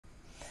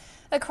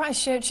A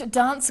Christchurch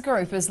dance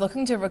group is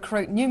looking to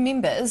recruit new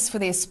members for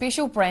their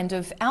special brand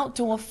of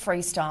outdoor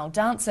freestyle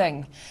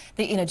dancing.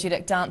 The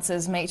energetic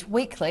dancers meet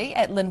weekly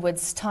at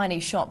Linwood's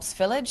Tiny Shops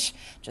Village,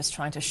 just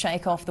trying to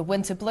shake off the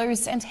winter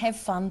blues and have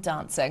fun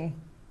dancing.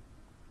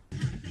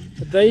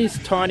 These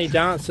tiny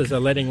dancers are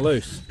letting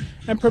loose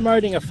and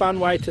promoting a fun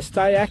way to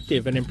stay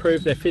active and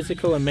improve their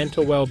physical and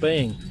mental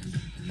well-being.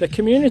 The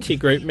community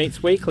group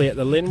meets weekly at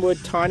the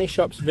Linwood Tiny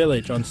Shops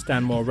Village on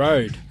Stanmore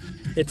Road.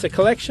 It's a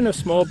collection of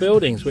small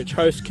buildings which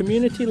host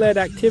community-led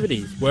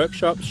activities,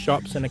 workshops,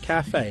 shops and a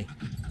cafe.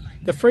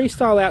 The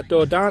freestyle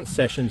outdoor dance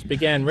sessions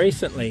began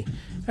recently,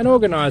 and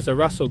organiser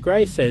Russell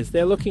Gray says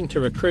they're looking to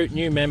recruit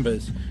new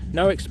members,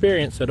 no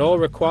experience at all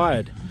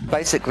required.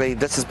 Basically,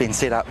 this has been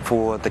set up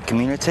for the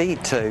community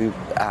to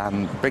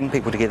bring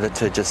people together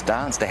to just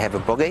dance, to have a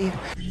boogie.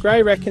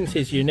 Gray reckons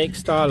his unique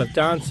style of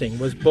dancing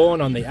was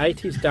born on the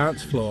 80s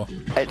dance floor.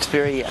 It's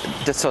very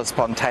just sort of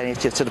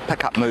spontaneous, you sort of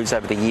pick up moves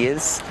over the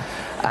years,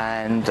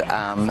 and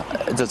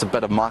there's a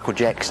bit of Michael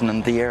Jackson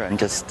in there and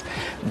just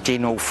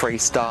general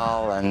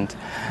freestyle and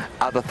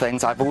other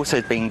things. I've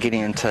also been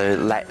getting into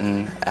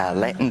Latin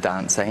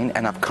dancing,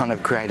 and I've kind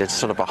of created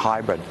sort of a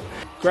hybrid.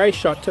 Gray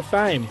shot to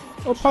fame,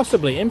 or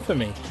possibly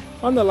infamy,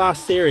 on the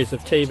last series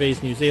of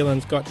TV's New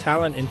Zealand's Got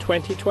Talent in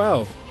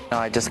 2012.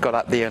 I just got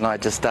up there and I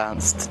just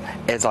danced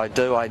as I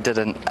do. I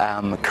didn't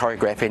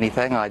choreograph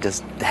anything, I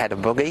just had a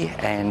boogie,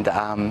 and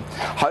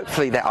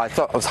hopefully I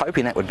was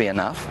hoping that would be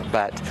enough,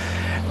 but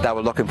they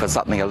were looking for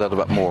something a little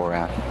bit more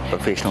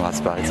professional, I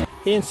suppose.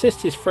 He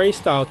insists his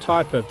freestyle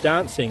type of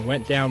dancing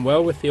went down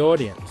well with the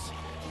audience,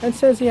 and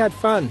says he had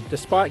fun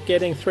despite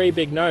getting 3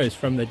 big no's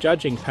from the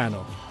judging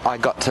panel. I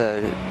got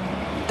to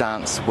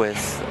dance with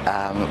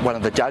one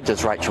of the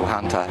judges, Rachel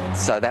Hunter,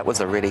 so that was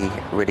a really,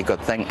 really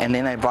good thing. And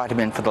then they invited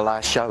me in for the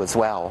last show as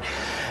well,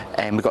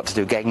 and we got to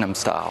do Gangnam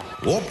Style.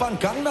 Open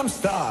Gangnam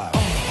Style.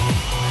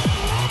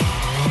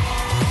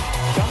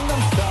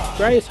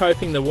 Gray is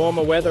hoping the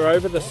warmer weather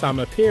over the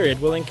summer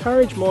period will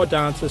encourage more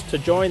dancers to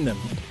join them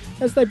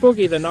as they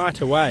boogie the night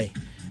away.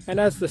 And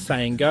as the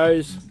saying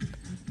goes,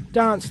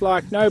 dance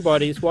like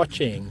nobody's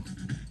watching.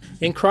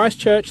 In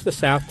Christchurch, the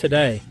South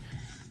today.